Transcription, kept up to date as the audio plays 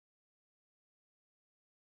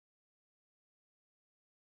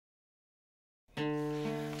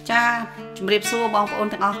ចាជំរាបសួរបងប្អូន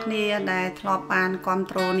ទាំងអស់គ្នាដែលធ្លាប់បានគ្រប់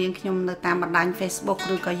គ្រងនាងខ្ញុំនៅតាមបណ្ដាញ Facebook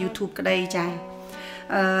ឬក៏ YouTube ក្តីចា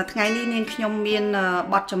ថ្ងៃនេះនាងខ្ញុំមាន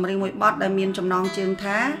បទចម្រៀងមួយបទដែលមានចំណងជើង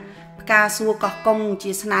ថាផ្កាសួរកោះកុង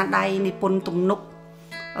ជាស្នាដៃនិពន្ធទំនុក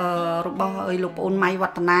របស់លោកប្អូនម៉ៃវ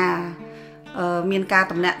ឌ្ឍនាមានការ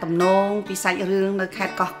តំណាក់តំណងពីសាច់រឿងនៅខេ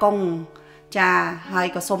ត្តកោះកុងចាហើយ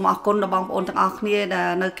ក៏សូមអរគុណដល់បងប្អូនទាំងអស់គ្នាដែល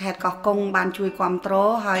នៅខេត្តកោះកុងបានជួយគ្រប់គ្រង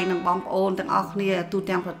ហើយនឹងបងប្អូនទាំងអស់គ្នាទូ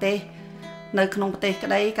ទាំងប្រទេសនៅក្នុងប្រទេសក្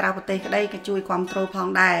តីក្រៅប្រទេសក្តីក៏ជួយគ្រប់គ្រងផង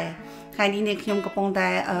ដែរថ្ងៃនេះនាងខ្ញុំកំពុងតែ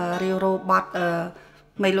រៀបរាប់បទ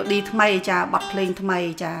មេឡូឌីថ្មីចាបទភ្លេងថ្មី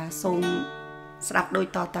ចាសូមស្ដាប់ដូច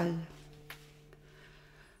តទៅ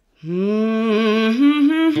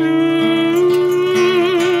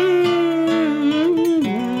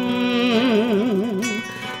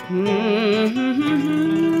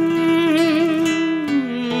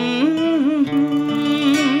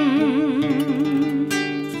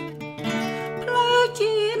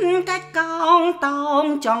តោង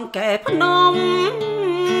ចង់កែភ្នំ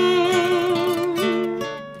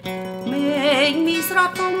មេឃមីស្រ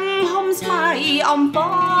ទុំហុំស្មៃអំព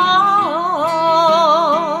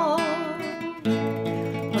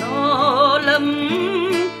រលឹម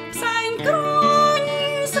ផ្សែងគ្រួញ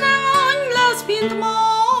ស្រាញលើស្ពានថ្ម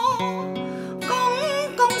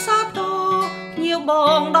កងសាតោញៀវប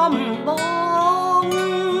ងដំបង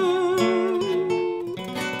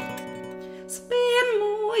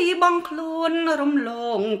បងខ្លួនរំល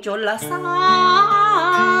ងជលសា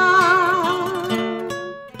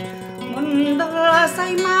មុនដល់សៃ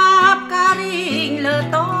មាបការីងលើ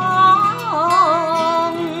ត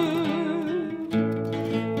ង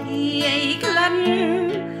យាយក្លិន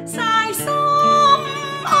សាយសំ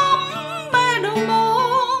អំបែដងប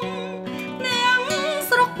ងនាង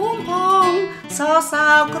ស្រុកភូមិផងសរសើ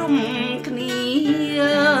រក្រុមគ្នា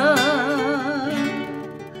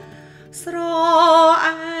ស្រ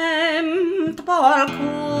អែមថ្ពាល់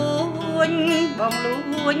ខួញបង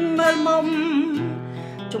លួញមើលមុំ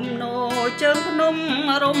ជំនោជើងភ្នំ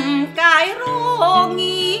រំកាយរ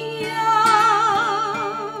ងា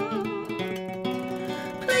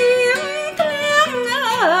ភ្លៀងធ្លៀង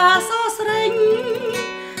សស្រិញ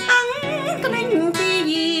អាំងក្នេញទី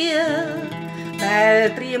យាដែល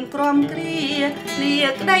ត្រៀមក្រំគ្រាលា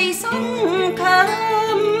ក្តីសង្ឃឹ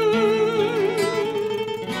ម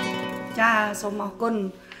ចាសូមអរគុណ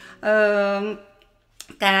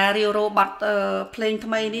ការរៀបរាប់បទភ្លេងថ្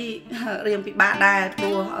មីនេះរៀងពិបាកដែរព្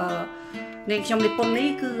រោះនាងខ្ញុំនិពន្ធនេះ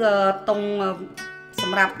គឺតុងស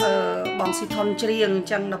ម្រាប់បងស៊ីថុនច្រៀងអញ្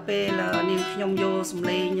ចឹងដល់ពេលនាងខ្ញុំយកសំ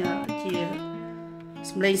ឡេងជា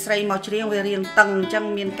សំឡេងស្រីមកច្រៀងវារៀងតឹងអញ្ចឹង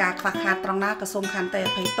មានការខ្វះខាតត្រង់ណាក៏សូមខន្តីអ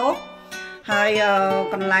ភ័យទោសហើយ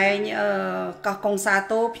កន្លែងកោះកុងសា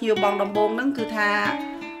ទរភ្ញៀវបងដំបងហ្នឹងគឺថា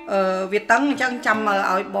វាតឹងអញ្ចឹងចាំ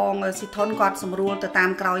ឲ្យបងស៊ីថុនគាត់សម្រួលទៅតាម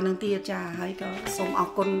ក្រោយនឹងទៀតចាហើយក៏សូមអរ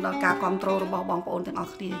គុណដល់ការគ្រប់គ្រងរបស់បងប្អូនទាំងអ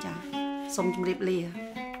ស់គ្នាចាសូមជម្រាបលា